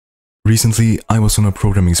Recently, I was on a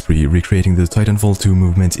programming spree recreating the Titanfall 2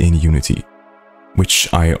 movement in Unity,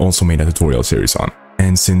 which I also made a tutorial series on.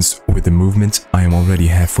 And since with the movement I am already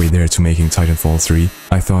halfway there to making Titanfall 3,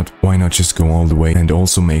 I thought why not just go all the way and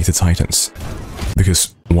also make the Titans?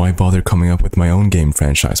 Because why bother coming up with my own game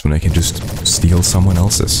franchise when I can just steal someone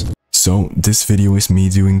else's? So this video is me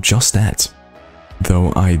doing just that.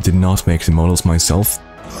 Though I did not make the models myself,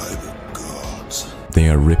 they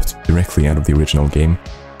are ripped directly out of the original game,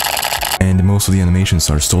 and most of the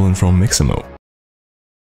animations are stolen from Mixamo.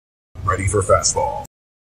 Ready for fastball.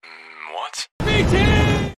 What?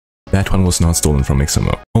 That one was not stolen from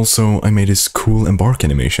Mixamo. Also, I made this cool embark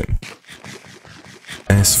animation.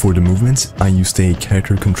 As for the movement, I used a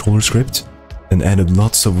character controller script and added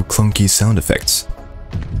lots of clunky sound effects.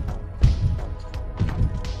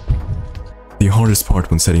 The hardest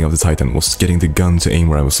part when setting up the Titan was getting the gun to aim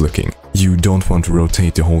where I was looking. You don't want to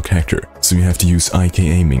rotate the whole character, so you have to use IK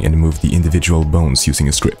aiming and move the individual bones using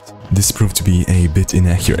a script. This proved to be a bit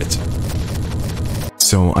inaccurate.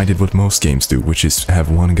 So I did what most games do, which is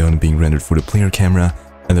have one gun being rendered for the player camera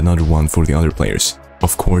and another one for the other players.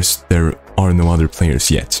 Of course, there are no other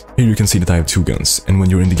players yet. Here you can see that I have two guns, and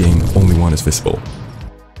when you're in the game, only one is visible.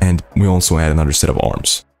 And we also add another set of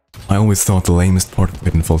arms. I always thought the lamest part of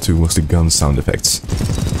Titanfall 2 was the gun sound effects,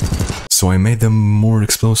 so I made them more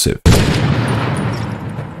explosive.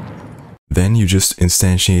 Then you just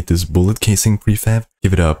instantiate this bullet casing prefab,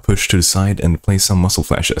 give it a push to the side and play some muzzle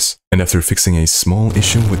flashes. And after fixing a small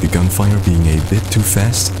issue with the gunfire being a bit too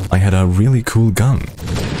fast, I had a really cool gun.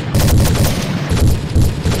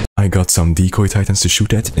 I got some decoy titans to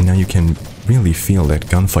shoot at, and now you can really feel that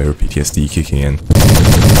gunfire PTSD kicking in.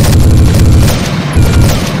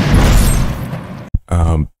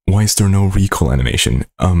 Why is there no recoil animation?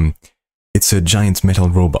 It's a giant metal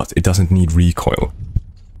robot, it doesn't need recoil.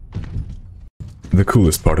 The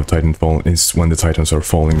coolest part of Titanfall is when the Titans are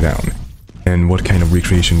falling down. And what kind of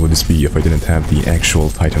recreation would this be if I didn't have the actual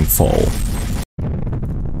Titan fall?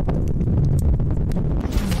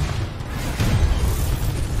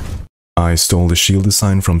 I stole the shield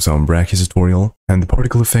design from some Brachy's tutorial, and the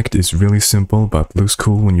particle effect is really simple but looks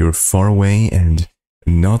cool when you're far away and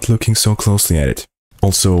not looking so closely at it.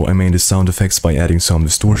 Also, I made the sound effects by adding some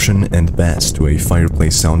distortion and bass to a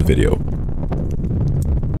fireplace sound video.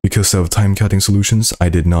 Because of time-cutting solutions, I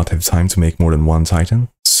did not have time to make more than one Titan,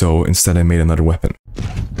 so instead I made another weapon.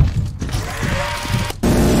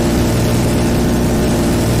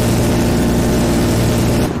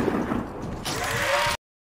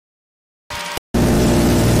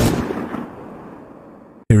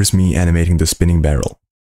 Here's me animating the spinning barrel.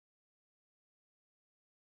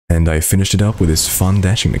 And I finished it up with this fun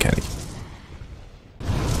dashing mechanic.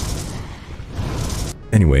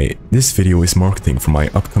 Anyway, this video is marketing for my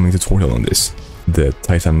upcoming tutorial on this. The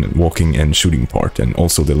Titan walking and shooting part, and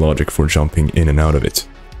also the logic for jumping in and out of it.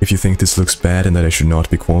 If you think this looks bad and that I should not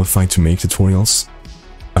be qualified to make tutorials,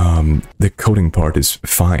 the coding part is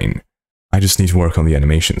fine. I just need to work on the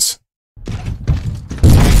animations.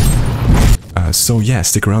 So yeah,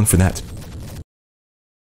 stick around for that.